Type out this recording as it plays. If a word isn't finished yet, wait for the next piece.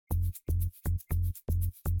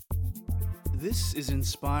This is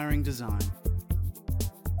Inspiring Design,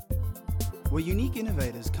 where unique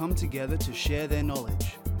innovators come together to share their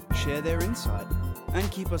knowledge, share their insight,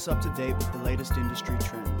 and keep us up to date with the latest industry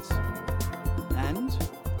trends. And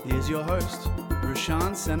here's your host,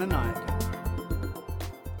 Roshan Senanayak.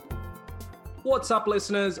 What's up,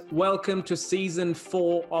 listeners? Welcome to Season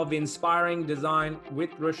 4 of Inspiring Design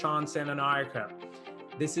with Roshan Senanayak.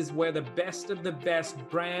 This is where the best of the best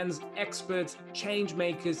brands, experts, change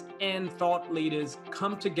makers, and thought leaders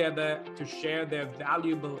come together to share their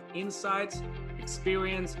valuable insights,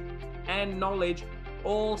 experience, and knowledge,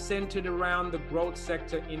 all centered around the growth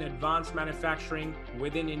sector in advanced manufacturing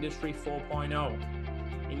within Industry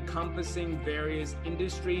 4.0, encompassing various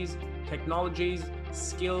industries, technologies,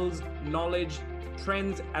 skills, knowledge,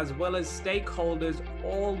 trends, as well as stakeholders,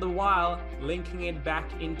 all the while linking it back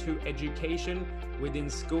into education within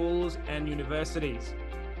schools and universities.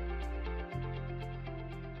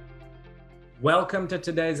 Welcome to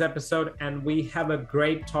today's episode, and we have a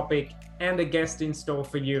great topic and a guest in store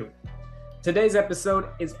for you. Today's episode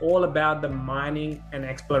is all about the mining and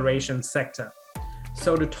exploration sector.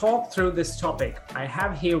 So to talk through this topic, I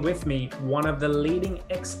have here with me one of the leading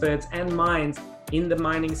experts and minds in the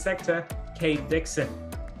mining sector, Kate Dixon.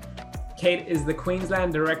 Kate is the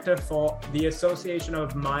Queensland Director for the Association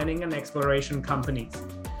of Mining and Exploration Companies.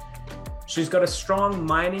 She's got a strong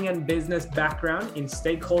mining and business background in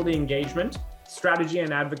stakeholder engagement, strategy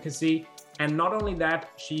and advocacy, and not only that,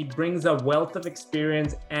 she brings a wealth of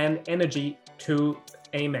experience and energy to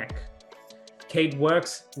AMEC. Kate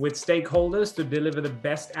works with stakeholders to deliver the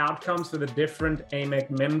best outcomes for the different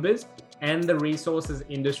AMEC members and the resources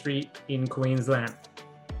industry in Queensland.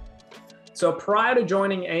 So prior to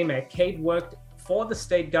joining AMEC, Kate worked for the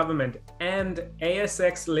state government and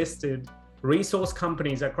ASX-listed resource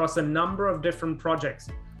companies across a number of different projects.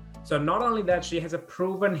 So not only that, she has a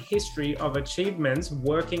proven history of achievements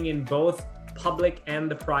working in both public and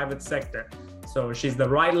the private sector. So she's the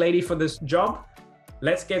right lady for this job.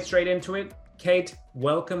 Let's get straight into it. Kate,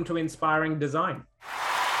 welcome to Inspiring Design.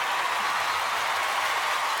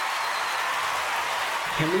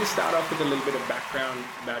 Can we start off with a little bit of background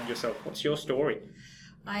about yourself? What's your story?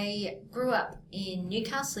 I grew up in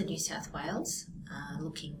Newcastle, New South Wales,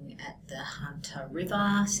 looking at the Hunter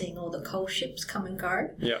River, seeing all the coal ships come and go.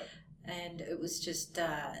 Yeah. And it was just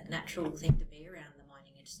a natural thing to be around the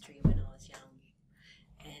mining industry when I was young.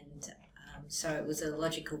 And so it was a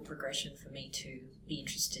logical progression for me to be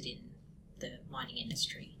interested in the mining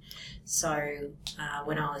industry. So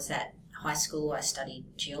when I was at high school, I studied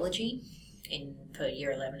geology for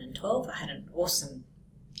year 11 and 12. I had an awesome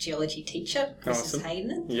geology teacher, Mrs.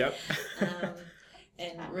 Hayden. Yep.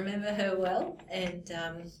 And remember her well. And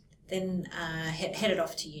then headed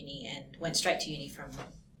off to uni and went straight to uni from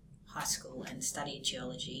high school and studied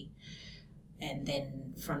geology. And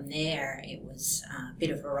then from there, it was a bit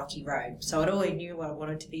of a rocky road. So I'd always knew I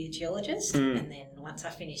wanted to be a geologist. And then once I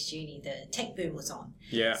finished uni, the tech boom was on.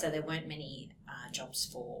 Yeah. So there weren't many jobs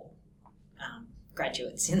for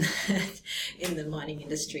graduates in the mining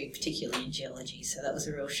industry, particularly in geology. So that was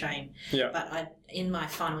a real shame. Yeah. But in my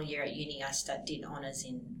final year at uni, I did honours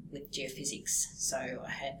with geophysics. So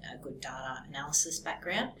I had a good data analysis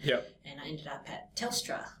background. Yep. And I ended up at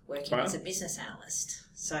Telstra working as a business analyst.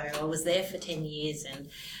 So I was there for 10 years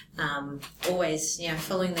and always,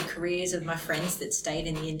 following the careers of my friends that stayed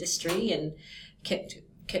in the industry and kept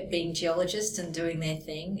being geologists and doing their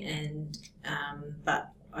thing. And but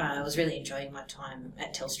I was really enjoying my time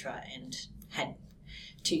at Telstra and had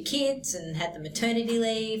 2 kids and had the maternity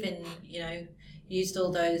leave and, used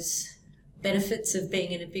all those benefits of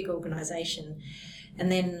being in a big organisation. And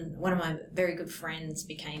then one of my very good friends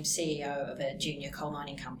became CEO of a junior coal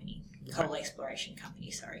mining company, coal exploration company,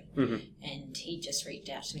 sorry. Mm-hmm. And he just reached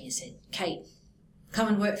out to me and said, Kate, come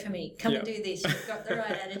and work for me. Come and do this. You've got the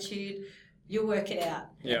right attitude. You'll work it out.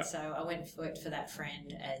 Yeah. And so I went and worked for that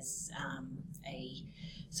friend as a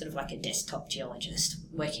sort of like a desktop geologist,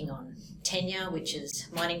 working on tenure, which is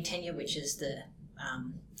mining tenure, which is the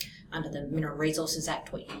under the Mineral Resources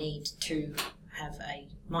Act, what you need to have a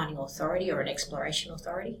mining authority or an exploration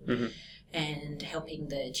authority, and helping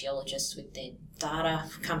the geologists with their data,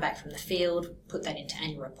 come back from the field, put that into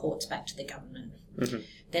annual reports back to the government.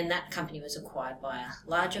 Then that company was acquired by a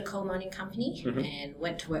larger coal mining company and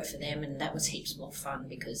went to work for them, and that was heaps more fun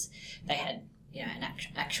because they had an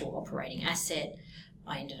actual operating asset.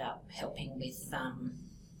 I ended up helping with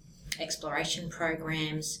exploration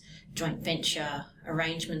programs, joint venture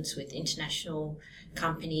arrangements with international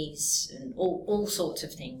companies and all sorts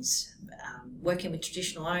of things, working with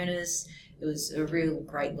traditional owners. it was a real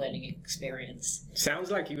great learning experience. Sounds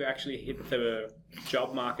like you actually hit the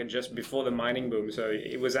job market just before the mining boom, so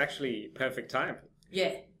it was actually perfect time.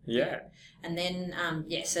 Yeah. And then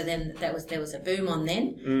so then there was a boom on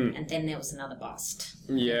then, and then there was another bust.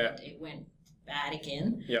 Yeah. And it went bad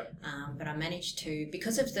again. Yeah. But I managed to,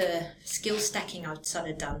 because of the skill stacking I'd sort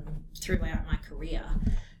of done throughout my career,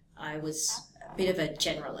 I was a bit of a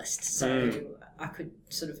generalist, so I could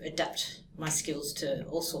sort of adapt my skills to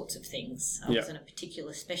all sorts of things. I wasn't a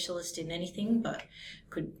particular specialist in anything, but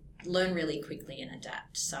could learn really quickly and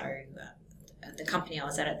adapt. So the company I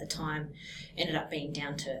was at the time ended up being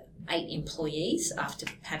down to 8 employees after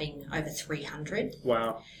having over 300.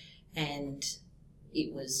 Wow. And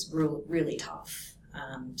it was really tough.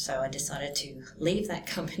 So I decided to leave that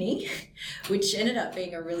company, which ended up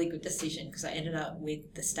being a really good decision because I ended up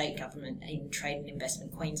with the state government in Trade and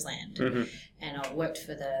Investment Queensland. And I worked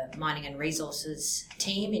for the Mining and Resources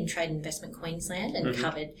team in Trade and Investment Queensland and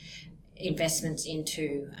covered investments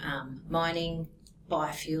into mining,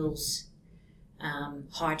 biofuels,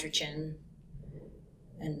 hydrogen,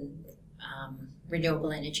 and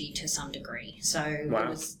renewable energy to some degree. So I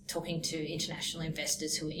was talking to international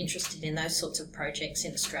investors who were interested in those sorts of projects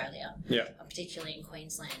in Australia, particularly in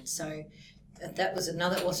Queensland. So that was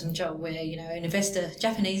another awesome job where, an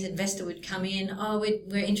Japanese investor would come in,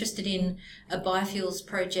 we're interested in a biofuels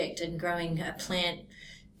project and growing a plant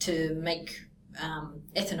to make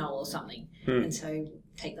ethanol or something. And so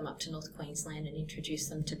take them up to North Queensland and introduce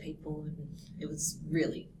them to people, and it was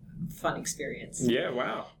really fun experience. Yeah,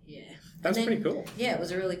 wow. Yeah. That's pretty cool. Yeah, it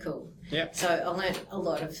was really cool. Yeah. So I learned a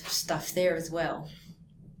lot of stuff there as well,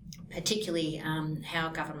 particularly how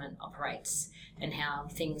government operates and how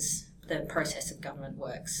the process of government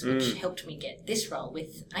works, which helped me get this role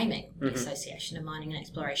with AMEC, the Association of Mining and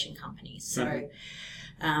Exploration Companies. So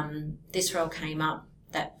this role came up.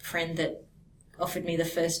 That friend that offered me the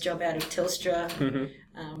first job out of Telstra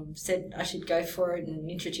said I should go for it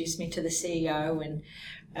and introduced me to the CEO,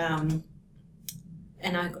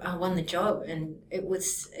 and I won the job, and it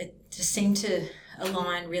just seemed to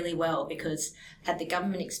align really well because had the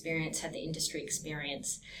government experience, had the industry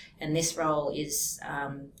experience, and this role is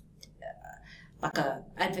like a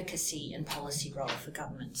advocacy and policy role for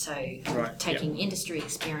government. So taking industry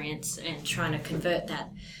experience and trying to convert that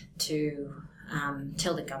to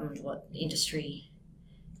tell the government what the industry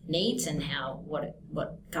needs and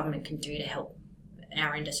what government can do to help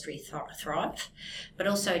our industry thrive, but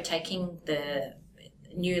also taking the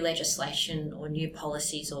new legislation or new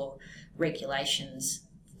policies or regulations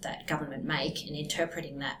that government make and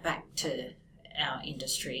interpreting that back to our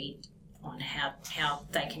industry on how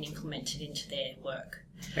they can implement it into their work.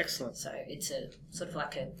 Excellent. So it's a sort of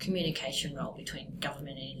like a communication role between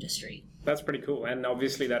government and industry. That's pretty cool. And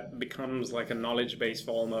obviously that becomes like a knowledge base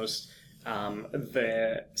for almost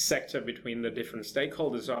the sector between the different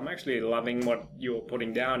stakeholders. So I'm actually loving what you're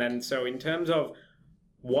putting down. And so in terms of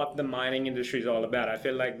what the mining industry is all about, I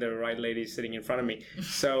feel like the right lady is sitting in front of me.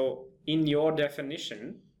 So in your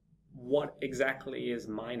definition, what exactly is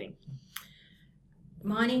mining?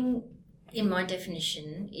 Mining, in my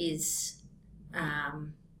definition, is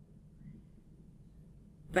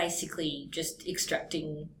basically just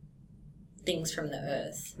extracting things from the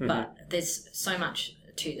earth. But there's so much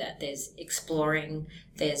to that. There's exploring,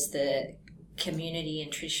 there's the community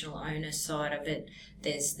and traditional owner side of it,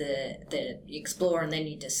 there's the you explore and then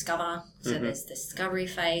you discover. So there's the discovery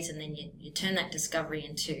phase, and then you turn that discovery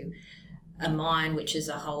into a mine, which is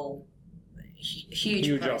a whole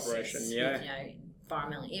huge process, operation. with,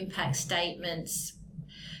 environmental impact statements,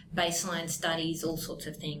 baseline studies, all sorts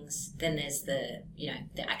of things. Then there's the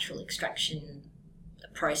actual extraction, the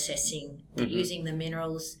processing, the using the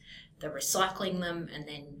minerals, the recycling them, and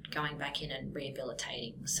then going back in and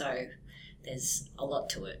rehabilitating. So there's a lot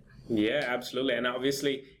to it. Yeah, absolutely. And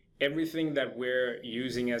obviously everything that we're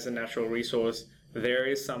using as a natural resource, there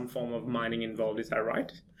is some form of mining involved. Is that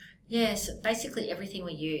right? Yes, basically everything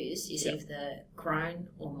we use is either grown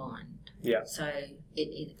or mined. Yeah. So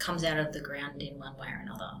it comes out of the ground in one way or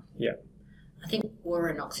another. Yeah. I think water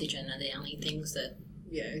and oxygen are the only things that,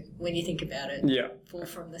 when you think about it, fall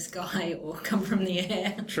from the sky or come from the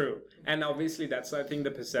air. True. And obviously that's, I think,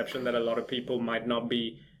 the perception that a lot of people might not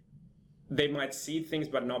be, they might see things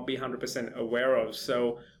but not be 100% aware of.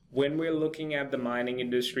 So when we're looking at the mining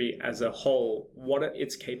industry as a whole, what are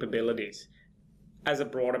its capabilities as a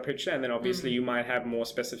broader picture? And then obviously you might have more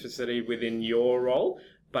specificity within your role,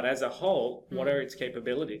 but as a whole, what are its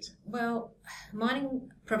capabilities? Well, mining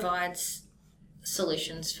provides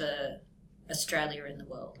solutions for Australia and the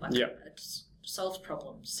world. It solves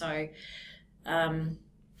problems. So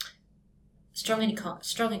strong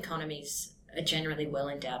economies are generally well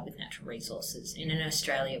endowed with natural resources. And in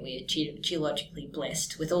Australia, we are geologically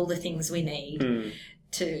blessed with all the things we need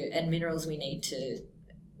and minerals we need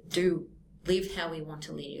to live how we want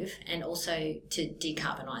to live, and also to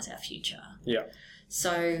decarbonise our future. Yeah.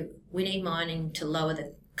 So we need mining to lower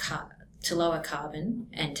carbon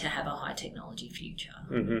and to have a high technology future.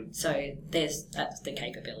 So that's the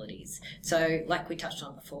capabilities. So like we touched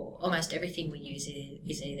on before, almost everything we use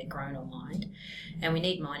is either grown or mined, and we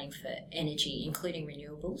need mining for energy, including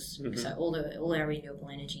renewables. So all our renewable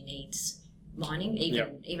energy needs mining,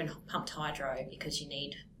 even pumped hydro, because you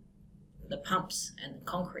need the pumps and the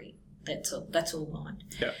concrete. That's all mined.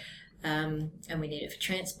 Yeah. And we need it for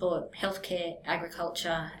transport, healthcare,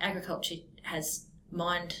 agriculture. Agriculture has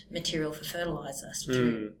mined material for fertiliser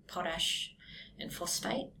through potash and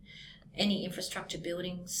phosphate. Any infrastructure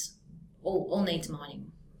buildings, all needs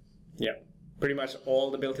mining. Yeah. Pretty much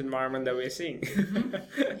all the built environment that we're seeing.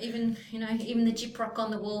 Even the gyprock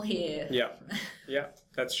on the wall here. Yeah,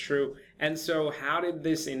 that's true. And so how did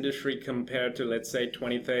this industry compare to, let's say,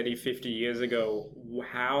 20, 30, 50 years ago?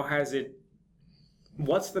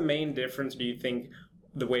 What's the main difference, do you think,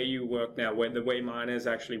 the way you work now, the way miners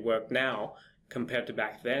actually work now compared to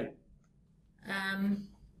back then?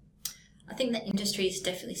 I think the industry has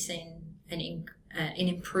definitely seen an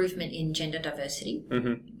improvement in gender diversity.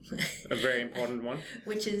 A very important one.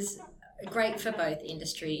 Which is great for both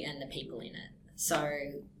industry and the people in it. So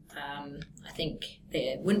I think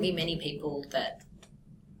there wouldn't be many people that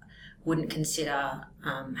wouldn't consider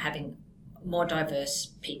having more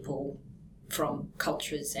diverse people from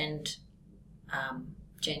cultures and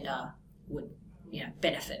gender would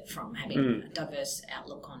benefit from having a diverse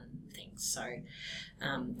outlook on things. So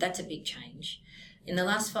that's a big change. In the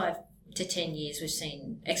last 5 to 10 years, we've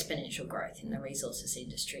seen exponential growth in the resources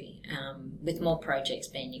industry, with more projects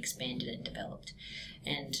being expanded and developed.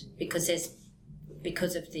 And because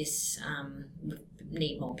of this, we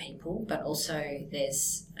need more people, but also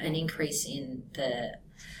there's an increase in the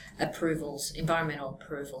approvals, environmental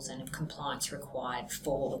approvals and of compliance required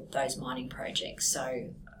for those mining projects.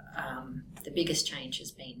 So the biggest change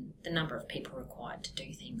has been the number of people required to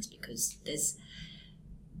do things, because there's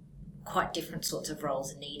quite different sorts of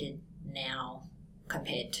roles needed now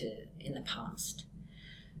compared to in the past.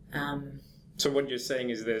 So what you're saying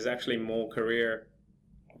is there's actually more career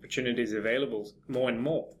opportunities available, more and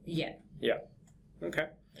more. Yeah. Okay.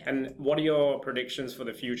 Yeah. And what are your predictions for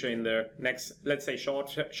the future in the next, let's say,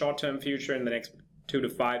 short-term future in the next 2 to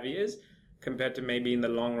 5 years, compared to maybe in the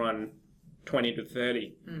long run, 20 to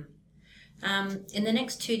 30? In the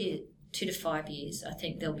next 2 to 5 years, I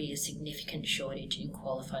think there'll be a significant shortage in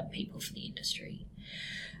qualified people for the industry.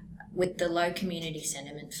 With the low community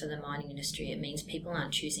sentiment for the mining industry, it means people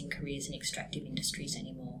aren't choosing careers in extractive industries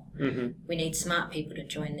anymore. We need smart people to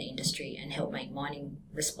join the industry and help make mining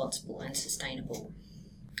responsible and sustainable.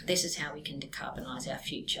 This is how we can decarbonise our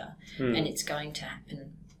future, and it's going to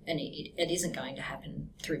happen, and it isn't going to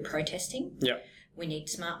happen through protesting. Yeah. We need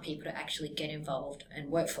smart people to actually get involved and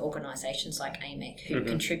work for organisations like AMEC who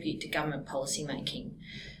contribute to government policy making.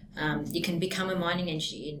 You can become a mining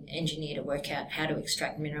engineer to work out how to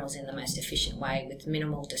extract minerals in the most efficient way with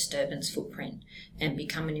minimal disturbance footprint, and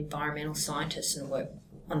become an environmental scientist and work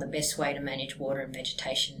on the best way to manage water and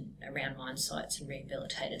vegetation around mine sites and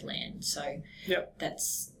rehabilitated land. So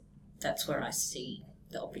that's where I see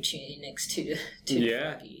the opportunity next 2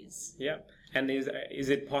 to 5 years. Yeah. And is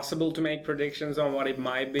it possible to make predictions on what it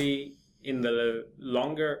might be in the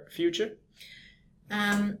longer future?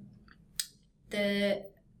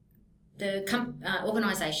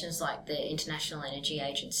 Organisations like the International Energy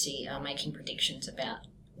Agency are making predictions about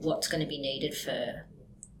what's going to be needed for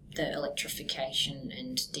the electrification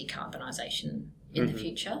and decarbonisation in the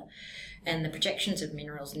future. And the projections of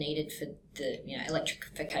minerals needed for the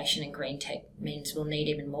electrification and green tech means we'll need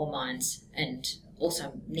even more mines, and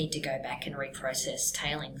also need to go back and reprocess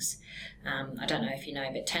tailings. I don't know if you know,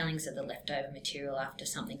 but tailings are the leftover material after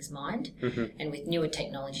something's mined. And with newer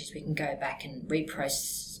technologies, we can go back and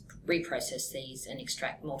reprocess these and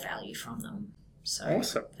extract more value from them. So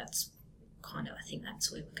awesome. I think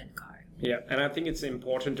that's where we're going to go. Yeah, and I think it's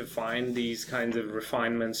important to find these kinds of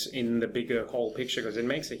refinements in the bigger whole picture, because it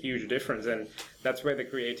makes a huge difference, and that's where the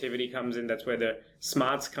creativity comes in, that's where the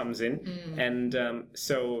smarts comes in. And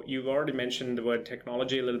so you've already mentioned the word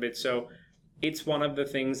technology a little bit, so it's one of the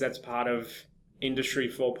things that's part of Industry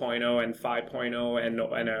 4.0 and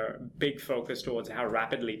 5.0 and a big focus towards how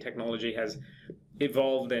rapidly technology has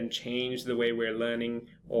evolved and changed the way we're learning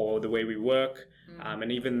or the way we work.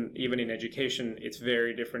 And even in education, it's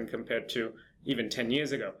very different compared to even 10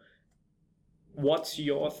 years ago. what's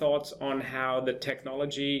your thoughts on how the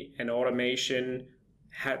technology and automation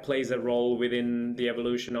plays a role within the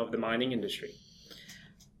evolution of the mining industry?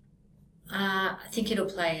 I think it'll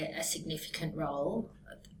play a significant role.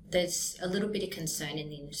 There's a little bit of concern in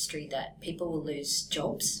the industry that people will lose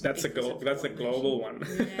jobs. That's a global one.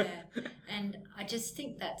 Yeah, and I just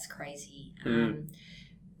think that's crazy.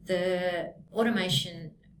 The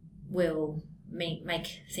automation will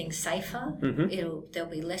make things safer. There'll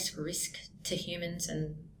be less risk to humans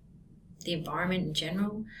and the environment in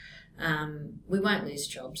general. We won't lose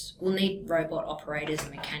jobs. We'll need robot operators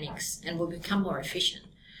and mechanics, and we'll become more efficient.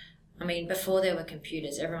 I mean, before there were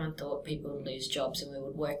computers, everyone thought people would lose jobs and we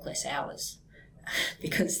would work less hours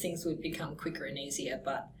because things would become quicker and easier.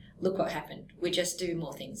 But look what happened. We just do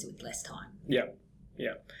more things with less time. Yeah.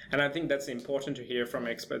 And I think that's important to hear from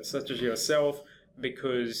experts such as yourself,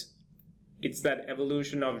 because it's that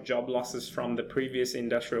evolution of job losses from the previous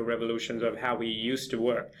industrial revolutions of how we used to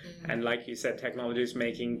work. And like you said, technology is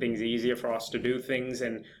making things easier for us to do things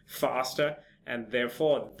and faster. And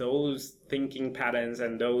therefore, those thinking patterns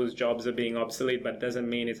and those jobs are being obsolete, but doesn't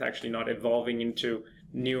mean it's actually not evolving into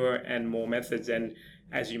newer and more methods. And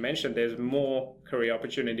as you mentioned, there's more career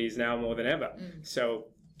opportunities now more than ever. So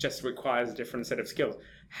just requires a different set of skills.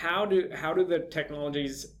 How do the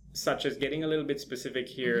technologies, such as getting a little bit specific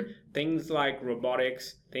here, things like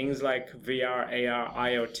robotics, things like VR, AR,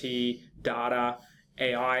 IoT, data,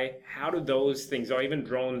 AI, how do those things, or even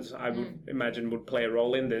drones, I would imagine would play a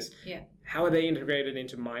role in this? Yeah. How are they integrated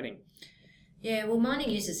into mining? Yeah, well, mining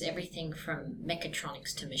uses everything from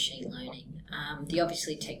mechatronics to machine learning. The obvious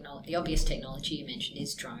technology you mentioned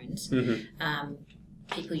is drones.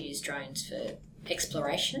 People use drones for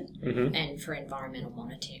exploration and for environmental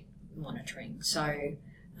monitoring. So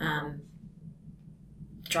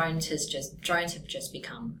drones have just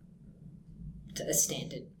become a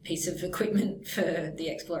standard piece of equipment for the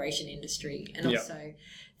exploration industry, and also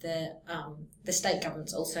the state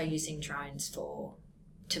government's also using drones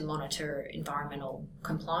to monitor environmental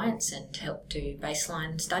compliance and to help do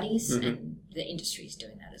baseline studies, and the industry is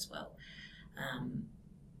doing that as well.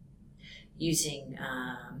 Using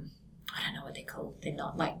I don't know what they're called. They're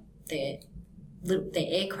not like they're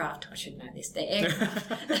aircraft. I should know this. They're aircraft.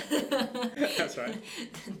 That's right.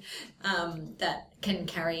 That can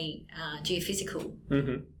carry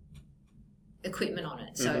geophysical equipment on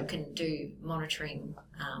it, so it can do monitoring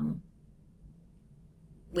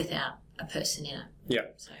without a person in it. Yeah.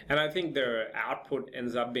 So. And I think their output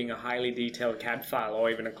ends up being a highly detailed CAD file or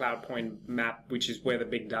even a CloudPoint map, which is where the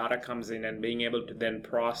big data comes in, and being able to then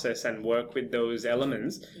process and work with those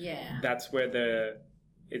elements. Yeah. That's where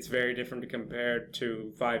it's very different compared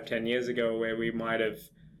to 5-10 years ago, where we might have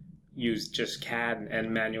used just CAD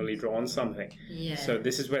and manually drawn something. Yeah. So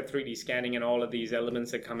this is where 3D scanning and all of these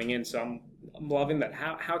elements are coming in. So I'm loving that.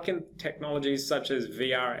 How can technologies such as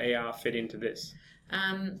VR, AR fit into this?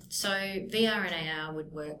 So VR and AR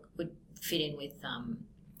would fit in with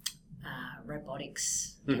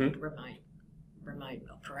robotics and remote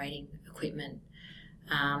operating equipment.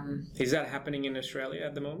 Is that happening in Australia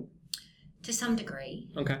at the moment? To some degree.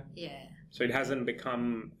 Okay. Yeah. So it hasn't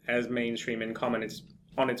become as mainstream and common. It's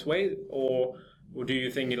on its way, or do you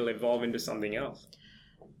think it'll evolve into something else?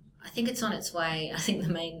 I think it's on its way. I think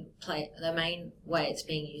the main way it's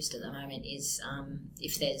being used at the moment is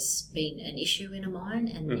if there's been an issue in a mine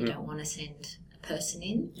and you don't want to send a person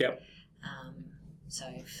in. Yep. So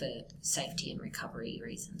for safety and recovery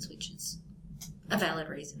reasons, which is a valid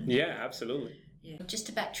reason. Yeah, absolutely. Yeah. Just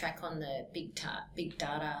to backtrack on the big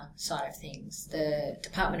data side of things, the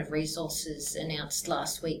Department of Resources announced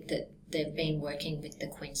last week that they've been working with the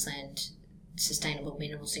Queensland Sustainable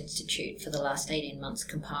Minerals Institute for the last 18 months,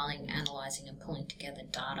 compiling, analysing and pulling together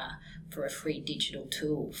data for a free digital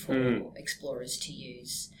tool for explorers to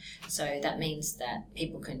use. So that means that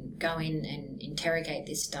people can go in and interrogate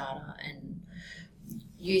this data and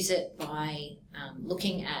use it by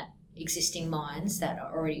looking at existing mines that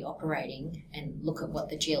are already operating and look at what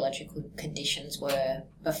the geological conditions were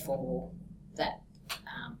before that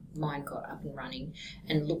mine got up and running,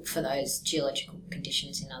 and look for those geological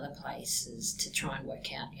conditions in other places to try and work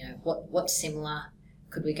out, what's similar.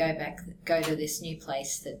 Could we go to this new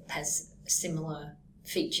place that has similar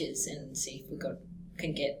features and see if we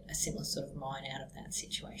can get a similar sort of mine out of that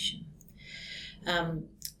situation.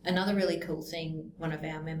 Another really cool thing one of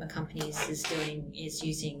our member companies is doing is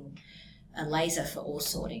using a laser for ore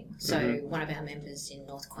sorting. So one of our members in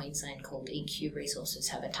North Queensland called EQ Resources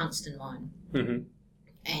have a tungsten mine.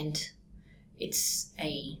 And it's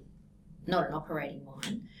not an operating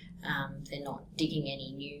mine. They're not digging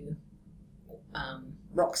any new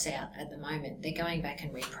rocks out at the moment. They're going back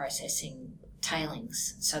and reprocessing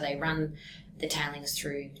tailings. So they run the tailings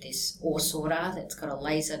through this ore sorter that's got a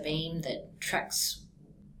laser beam that tracks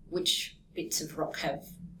which bits of rock have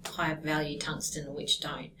high value tungsten and which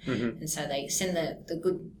don't. And so they send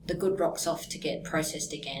the good rocks off to get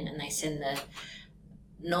processed again, and they send the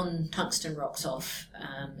non-tungsten rocks off,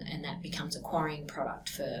 and that becomes a quarrying product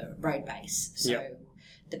for road base. So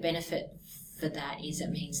the benefit for that is it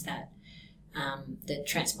means that the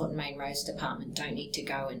Transport and Main Roads Department don't need to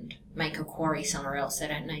go and make a quarry somewhere else. They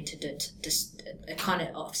don't need to it kind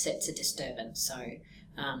of offsets a disturbance. So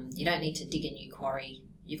you don't need to dig a new quarry.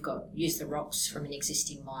 You've use the rocks from an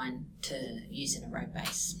existing mine to use in a road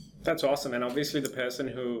base. That's awesome. And obviously it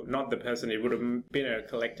would have been a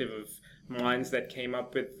collective of minds that came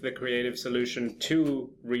up with the creative solution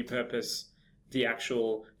to repurpose the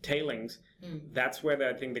actual tailings. That's where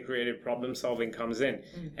I think the creative problem solving comes in.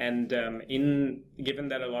 And given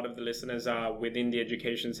that a lot of the listeners are within the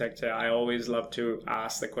education sector, I always love to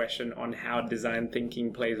ask the question on how design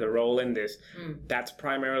thinking plays a role in this. That's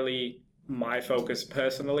primarily my focus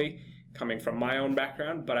personally, coming from my own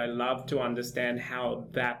background, but I love to understand how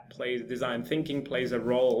design thinking plays a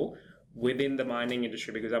role within the mining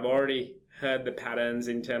industry, because I've already heard the patterns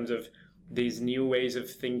in terms of these new ways of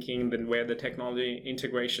thinking and where the technology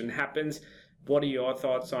integration happens. What are your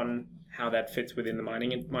thoughts on how that fits within the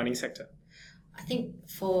mining sector? I think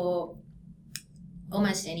for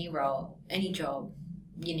almost any role, any job,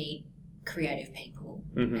 you need creative people,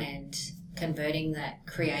 and converting the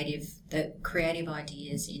creative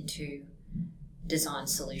ideas into design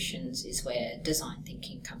solutions is where design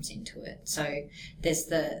thinking comes into it. So there's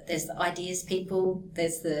the ideas people,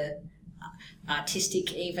 there's the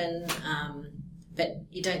artistic even, but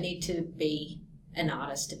you don't need to be an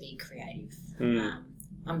artist to be creative.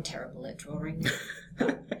 I'm terrible at drawing,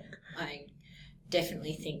 but I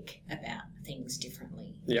definitely think about things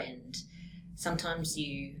differently. And sometimes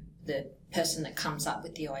the person that comes up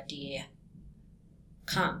with the idea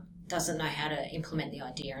doesn't know how to implement the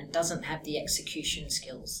idea and doesn't have the execution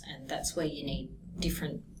skills, and that's where you need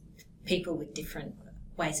different people with different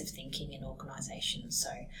ways of thinking in organisations. So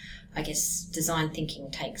I guess design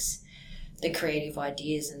thinking takes the creative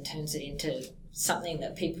ideas and turns it into something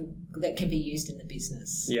that can be used in the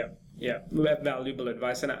business. Valuable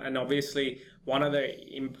advice. And obviously one of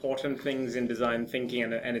the important things in design thinking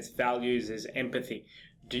and its values is empathy.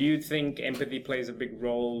 Do you think empathy plays a big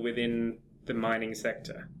role within the mining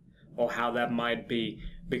sector, or how that might be?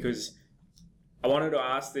 Because I wanted to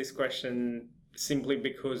ask this question simply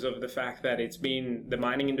because of the fact that the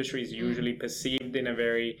mining industry is usually perceived in a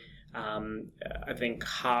very, I think,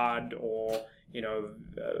 hard or,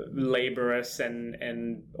 laborious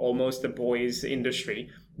and almost a boys industry,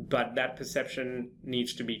 but that perception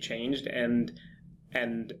needs to be changed, and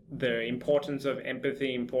the importance of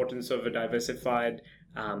empathy, importance of a diversified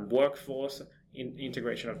workforce,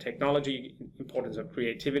 integration of technology, importance of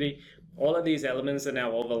creativity, all of these elements are now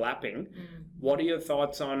overlapping. What are your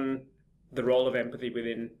thoughts on the role of empathy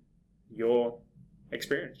within your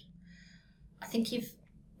experience? I think you've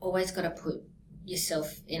always got to put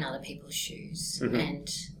yourself in other people's shoes, and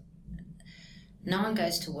no one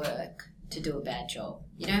goes to work to do a bad job.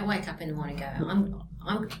 You don't wake up in the morning and go,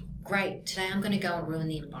 I'm great, today I'm going to go and ruin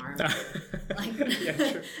the environment.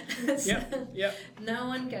 True. No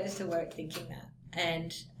one goes to work thinking that.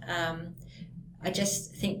 And I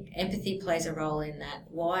just think empathy plays a role in that.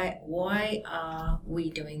 Why are we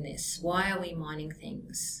doing this? Why are we mining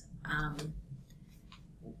things?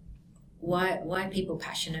 Why are people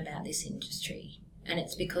passionate about this industry? And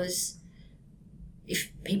it's because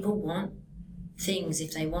if people want things,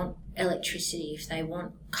 if they want electricity, if they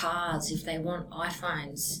want cars, if they want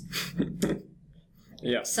iPhones,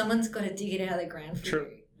 someone's got to dig it out of the ground for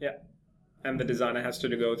you. And the designer has to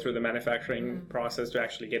go through the manufacturing process to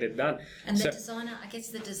actually get it done. And the designer, I guess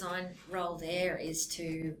the design role there is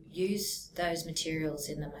to use those materials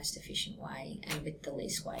in the most efficient way and with the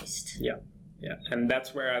least waste. Yeah, and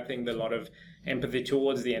that's where I think a lot of empathy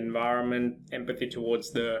towards the environment, empathy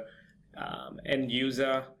towards the end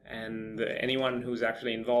user, and anyone who's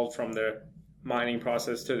actually involved from the mining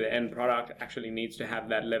process to the end product actually needs to have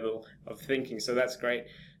that level of thinking. So that's great.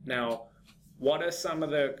 Now, what are some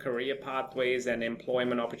of the career pathways and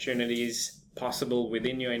employment opportunities possible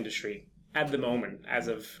within your industry at the moment, as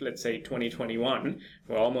of, let's say, 2021?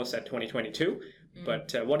 We're almost at 2022,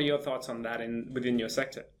 but what are your thoughts on that within your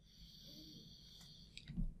sector?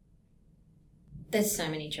 There's so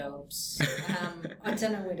many jobs. I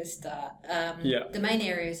don't know where to start. The main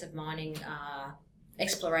areas of mining are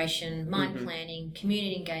exploration, mine planning,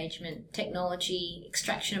 community engagement, technology,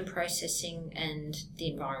 extraction and processing, and the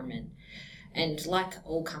environment. And like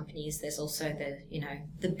all companies, there's also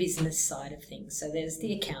the business side of things. So there's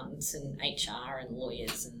the accountants and HR and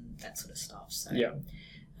lawyers and that sort of stuff. So Yeah.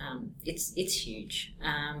 It's huge.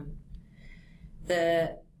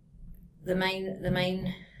 The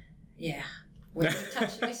main yeah. We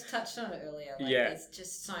touched on it earlier. Like, Yeah. There's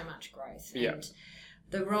just so much growth. Yeah. And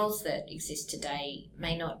the roles that exist today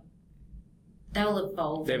they'll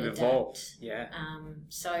evolve. They've and adapt. evolved. Yeah.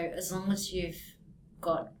 So as long as you've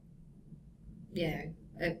got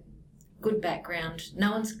a good background,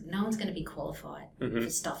 no one's going to be qualified for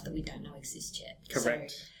stuff that we don't know exists yet.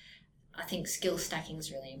 Correct. So I think skill stacking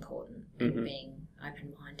is really important and being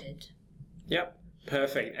open-minded. Yep.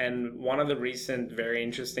 Perfect. And one of the recent very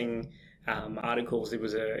interesting articles, it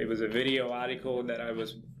was a video article that I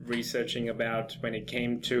was researching about when it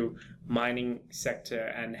came to mining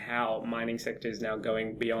sector and how mining sector is now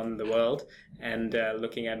going beyond the world and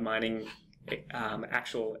looking at mining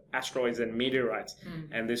actual asteroids and meteorites.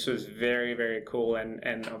 And this was very, very cool.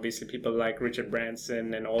 And obviously people like Richard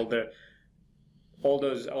Branson and all the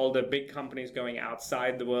big companies going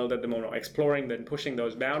outside the world at the moment, exploring and pushing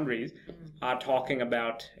those boundaries, are talking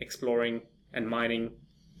about exploring and mining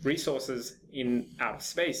resources in outer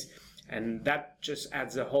space. And that just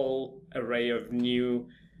adds a whole array of new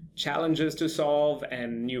challenges to solve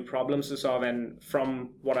and new problems to solve. And from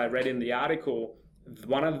what I read in the article,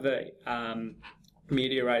 one of the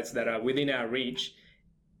meteorites that are within our reach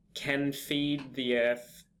can feed the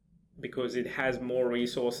Earth because it has more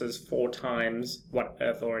resources 4 times what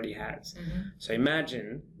Earth already has. So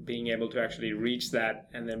imagine being able to actually reach that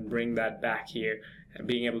and then bring that back here and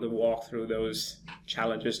being able to walk through those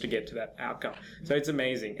challenges to get to that outcome. So it's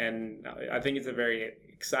amazing. And I think it's a very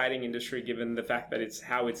exciting industry given the fact that it's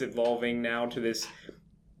how it's evolving now to this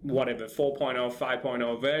 4.0,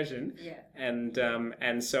 5.0 version. Yeah.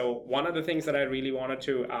 And so one of the things that I really wanted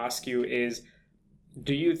to ask you is,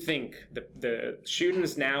 do you think the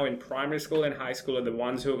students now in primary school and high school are the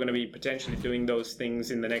ones who are going to be potentially doing those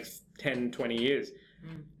things in the next 10, 20 years?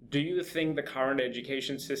 Do you think the current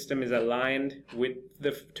education system is aligned with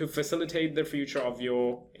to facilitate the future of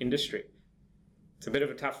your industry? It's a bit of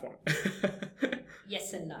a tough one.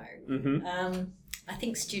 Yes and no. I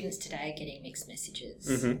think students today are getting mixed messages.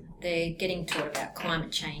 They're getting taught about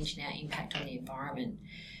climate change and our impact on the environment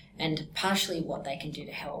and partially what they can do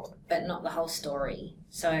to help, but not the whole story.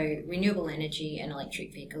 So renewable energy and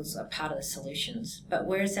electric vehicles are part of the solutions, but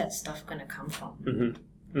where is that stuff going to come from?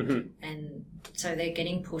 And so they're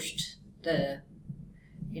getting pushed the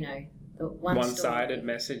one-sided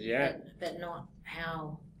message, yeah. But not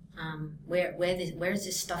how, where is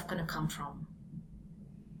this stuff going to come from?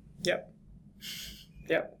 Yep.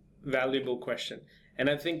 Valuable question. And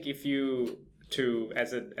I think if you,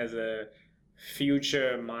 as a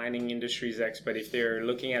future mining industries expert, if they're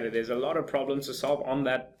looking at it, there's a lot of problems to solve on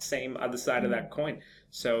that same other side of that coin.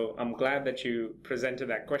 So I'm glad that you presented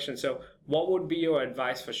that question. So what would be your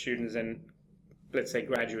advice for students and, let's say,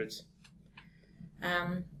 graduates?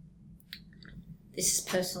 This is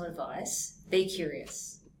personal advice. Be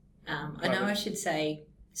curious. I know I should say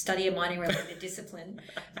study a mining related discipline,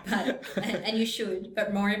 but and you should,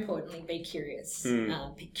 but more importantly, be curious.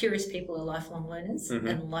 Curious people are lifelong learners,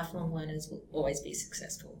 and lifelong learners will always be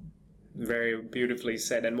successful. Very beautifully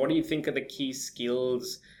said. And what do you think are the key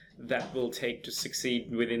skills that will take to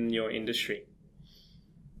succeed within your industry?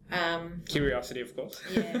 Curiosity, of course.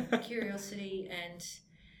 Yeah, curiosity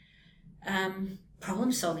and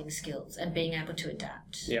problem-solving skills and being able to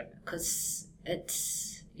adapt. Yeah. Because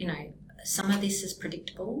it's, some of this is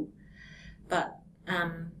predictable, but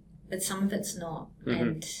some of it's not.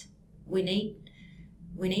 And we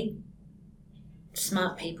need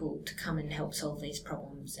smart people to come and help solve these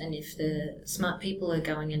problems. And if the smart people are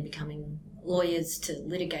going and becoming lawyers to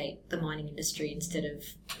litigate the mining industry instead of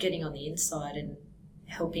getting on the inside and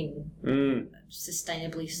helping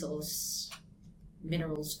sustainably source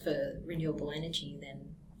minerals for renewable energy,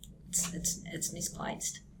 then it's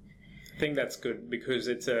misplaced. I think that's good because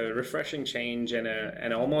it's a refreshing change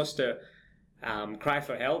and almost a cry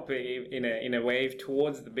for help in a way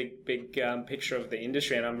towards the big picture of the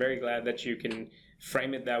industry. And I'm very glad that you can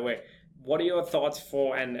frame it that way. What are your thoughts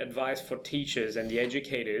for and advice for teachers and the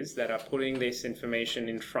educators that are putting this information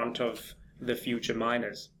in front of the future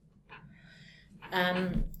miners?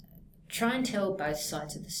 Try and tell both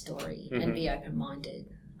sides of the story and be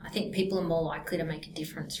open-minded. I think people are more likely to make a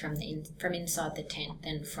difference from inside the tent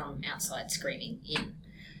than from outside screaming in.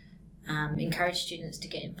 Encourage students to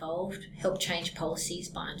get involved, help change policies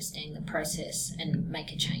by understanding the process and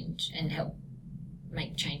make a change and help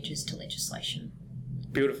make changes to legislation.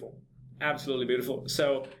 Beautiful. Absolutely beautiful.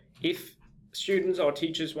 So if students or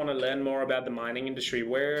teachers want to learn more about the mining industry,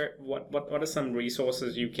 what are some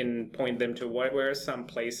resources you can point them to? Where are some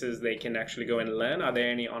places they can actually go and learn? Are there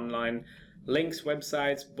any online links,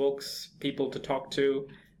 websites, books, people to talk to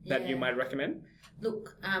that you might recommend?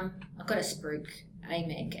 Look, I've got a spruik,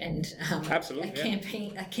 AMEC, and a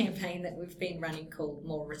campaign that we've been running called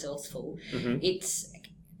More Resourceful. Mm-hmm. It's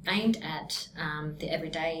aimed at the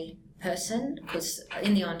everyday person, because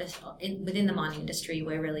within the mining industry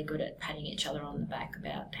we're really good at patting each other on the back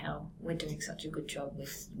about how we're doing such a good job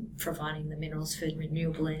with providing the minerals, food,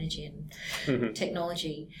 renewable energy and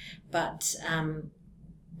technology, but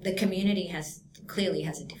the community clearly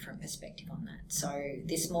has a different perspective on that. So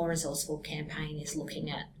this More Resourceful campaign is looking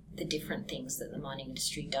at the different things that the mining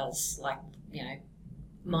industry does, like,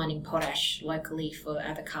 mining potash locally for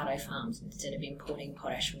avocado farms instead of importing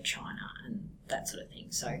potash from China and that sort of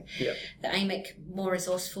thing. So the AMEC More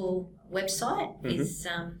Resourceful website is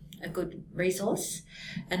a good resource.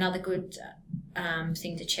 Another good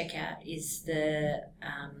thing to check out is the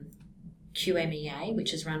QMEA,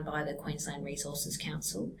 which is run by the Queensland Resources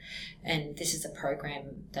Council, and this is a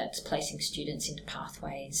program that's placing students into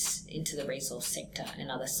pathways into the resource sector and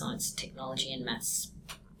other science, technology and maths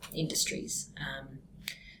industries.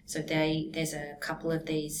 So there's a couple of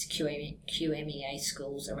these QMEA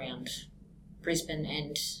schools around Brisbane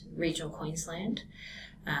and regional Queensland.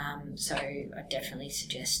 So I definitely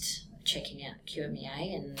suggest checking out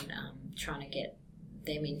QMEA and trying to get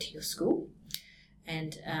them into your school.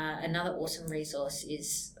 And another awesome resource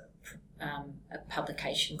is a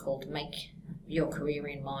publication called Make Your Career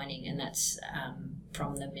in Mining, and that's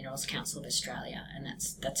from the Minerals Council of Australia, and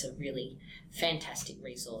that's a really fantastic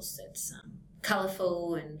resource that's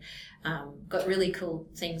colourful and got really cool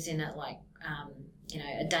things in it, like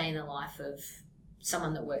a day in the life of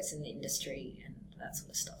someone that works in the industry and that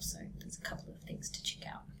sort of stuff. So there's a couple of things to check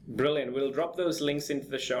out. Brilliant. We'll drop those links into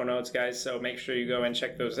the show notes, guys, so make sure you go and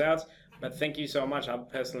check those out. But thank you so much. I've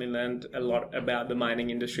personally learned a lot about the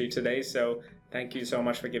mining industry today, so thank you so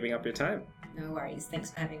much for giving up your time. No worries.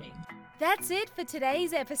 Thanks for having me. That's it for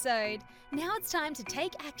today's episode. Now it's time to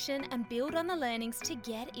take action and build on the learnings to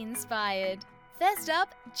get inspired. First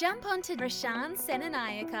up, jump onto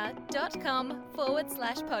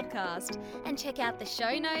roshansenanayake.com/podcast and check out the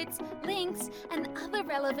show notes, links, and other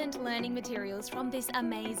relevant learning materials from this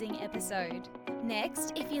amazing episode.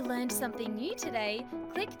 Next, if you learned something new today,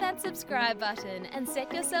 click that subscribe button and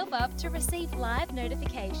set yourself up to receive live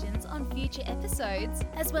notifications on future episodes,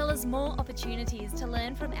 as well as more opportunities to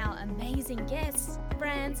learn from our amazing guests,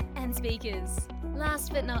 brands, and speakers.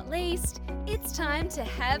 Last but not least, it's time to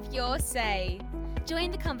have your say. Join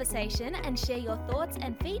the conversation and share your thoughts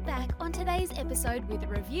and feedback on today's episode with a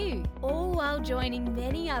review, all while joining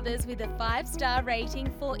many others with a 5-star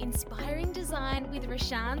rating for Inspiring Design with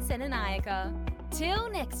Roshan Senanayake.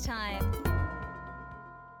 Till next time.